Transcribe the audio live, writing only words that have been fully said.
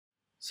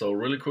So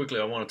really quickly,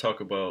 I want to talk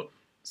about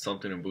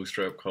something in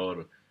Bootstrap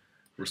called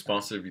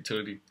responsive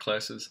utility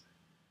classes.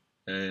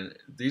 And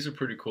these are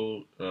pretty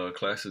cool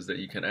classes that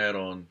you can add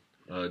on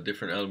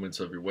different elements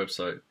of your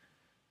website,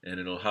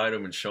 and it'll hide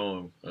them and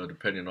show them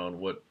depending on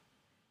what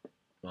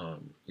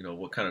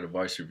kind of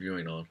device you're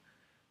viewing on.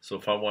 So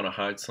if I want to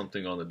hide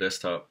something on the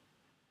desktop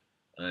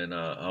and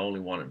I only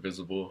want it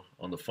visible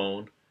on the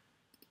phone,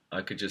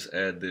 I could just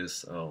add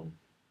this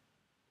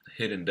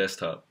hidden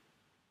desktop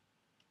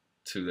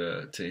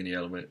to any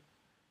element,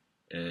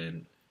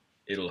 and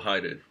it'll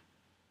hide it.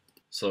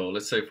 So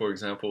let's say, for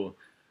example,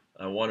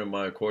 I wanted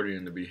my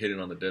accordion to be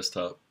hidden on the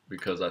desktop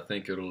because I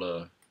think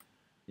it'll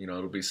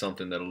be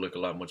something that'll look a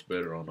lot much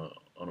better on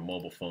a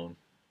mobile phone.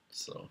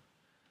 So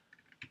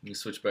let me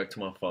switch back to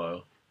my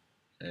file,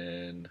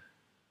 and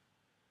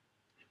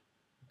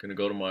I'm gonna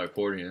go to my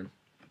accordion,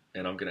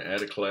 and I'm gonna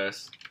add a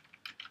class,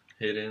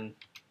 hidden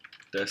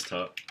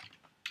desktop,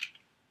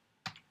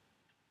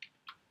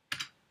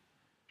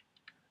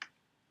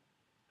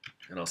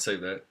 and I'll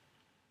save that.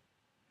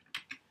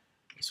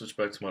 Switch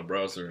back to my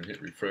browser and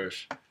hit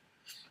refresh,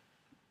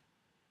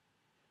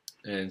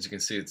 and as you can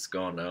see, it's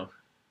gone now.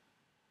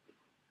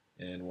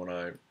 And when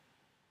I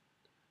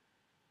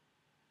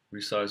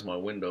resize my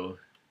window,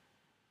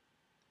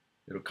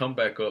 it'll come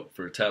back up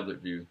for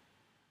tablet view,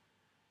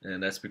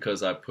 and that's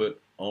because I put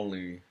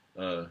only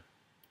the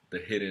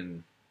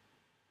hidden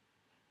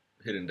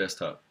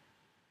desktop.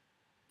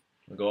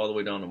 I'll go all the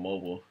way down to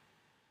mobile,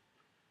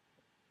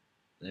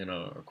 and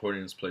our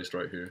accordion is placed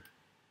right here.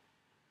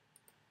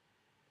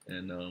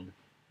 And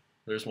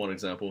there's one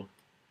example.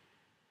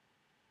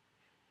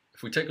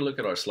 If we take a look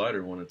at our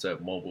slider when it's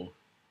at mobile,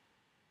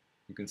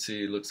 you can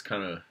see it looks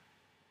kind of,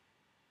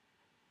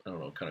 I don't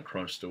know, kind of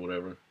crunched or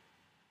whatever.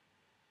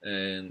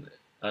 And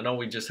I know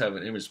we just have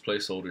an image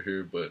placeholder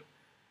here, but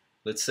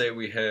let's say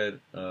we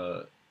had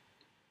an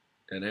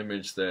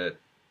image that,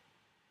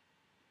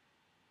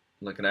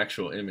 like an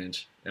actual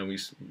image, and we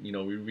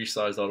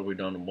resized all the way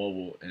down to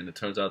mobile, and it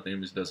turns out the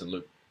image doesn't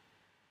look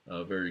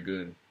very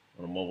good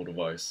on a mobile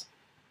device.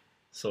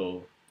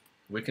 So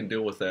we can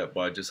deal with that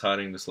by just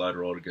hiding the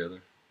slider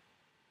altogether.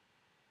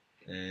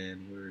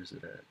 And where is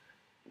it at?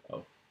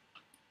 Oh,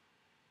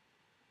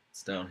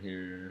 it's down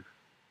here.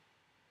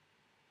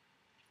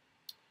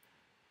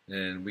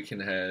 And we can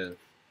have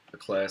a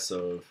class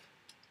of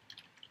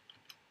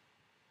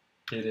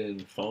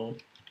hidden phone.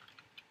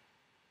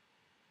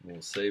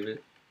 We'll save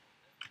it.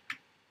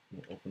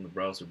 We'll open the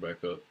browser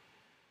back up.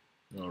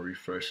 I'll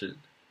refresh it,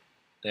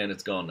 and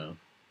it's gone now.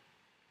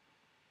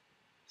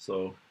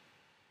 So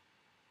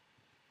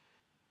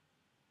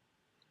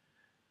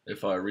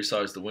if I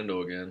resize the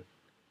window again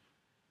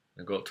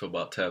and go up to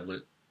about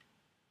tablet,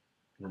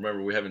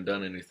 remember we haven't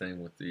done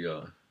anything with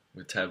the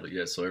with tablet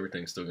yet, so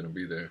everything's still going to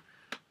be there.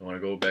 And when I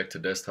go back to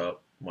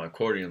desktop, my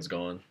accordion's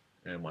gone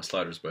and my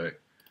slider's back,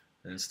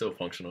 and it's still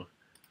functional.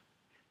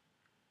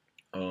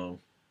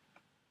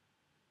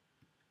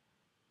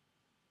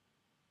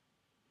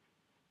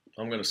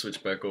 I'm going to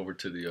switch back over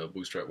to the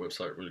Bootstrap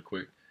website really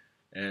quick,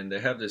 and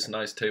they have this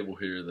nice table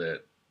here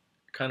that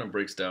kind of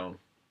breaks down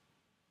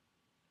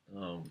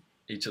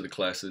each of the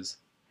classes.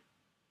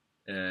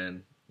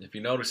 And if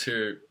you notice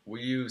here,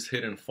 we use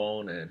hidden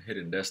phone and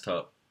hidden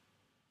desktop,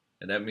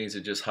 and that means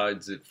it just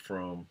hides it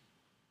from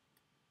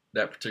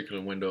that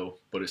particular window,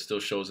 but it still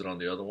shows it on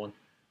the other one.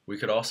 We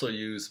could also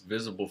use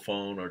visible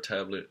phone or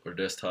tablet or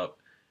desktop,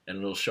 and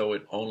it'll show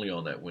it only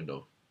on that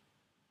window.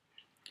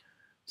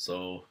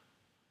 So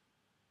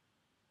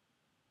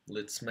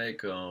let's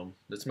make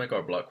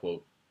our block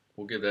quote.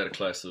 We'll give that a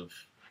class of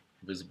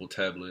visible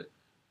tablet,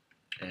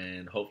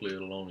 and hopefully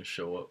it'll only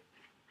show up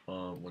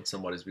when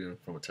somebody's viewing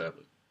from a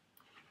tablet.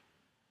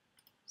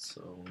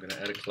 So I'm going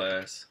to add a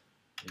class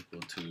equal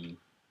to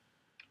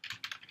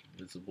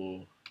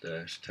visible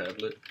dash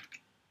tablet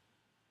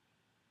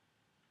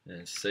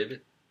and save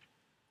it.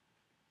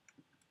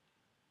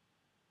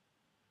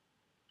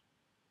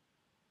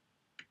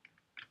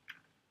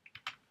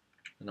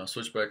 And I'll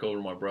switch back over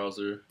to my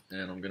browser,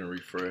 and I'm going to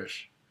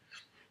refresh,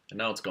 and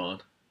now it's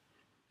gone.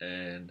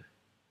 And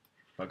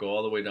if I go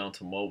all the way down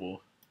to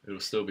mobile, it'll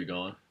still be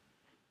gone.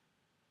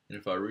 And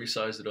if I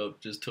resize it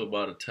up just to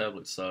about a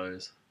tablet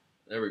size,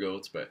 there we go,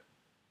 it's back.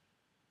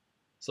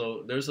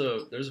 So there's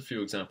a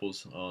few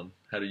examples on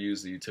how to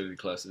use the utility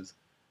classes,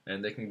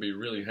 and they can be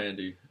really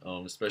handy,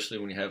 especially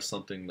when you have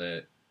something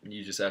that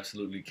you just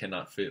absolutely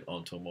cannot fit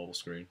onto a mobile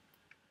screen,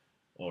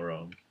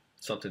 or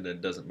something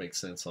that doesn't make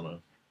sense on a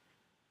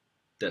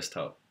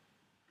desktop.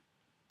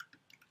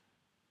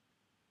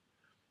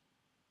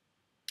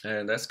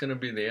 And that's going to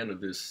be the end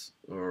of this,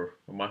 or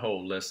my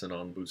whole lesson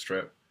on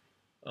Bootstrap.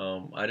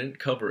 I didn't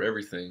cover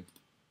everything,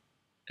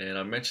 and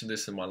I mentioned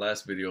this in my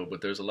last video,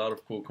 but there's a lot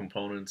of cool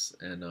components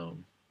and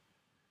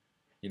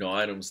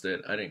items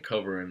that I didn't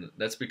cover, and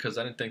that's because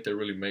I didn't think they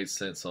really made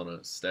sense on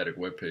a static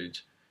web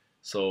page.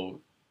 So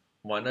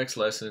my next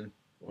lesson,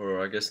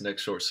 or I guess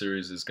next short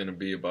series, is going to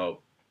be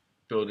about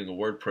building a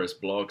WordPress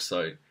blog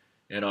site,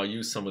 and I'll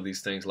use some of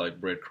these things like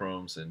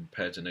breadcrumbs and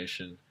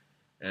pagination,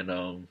 and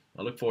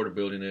I look forward to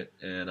building it,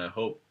 and I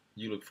hope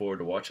you look forward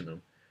to watching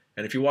them.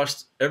 And if you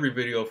watched every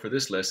video for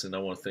this lesson, I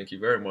want to thank you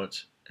very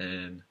much.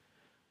 And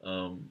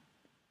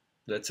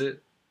that's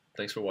it.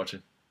 Thanks for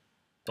watching.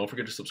 Don't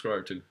forget to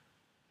subscribe too.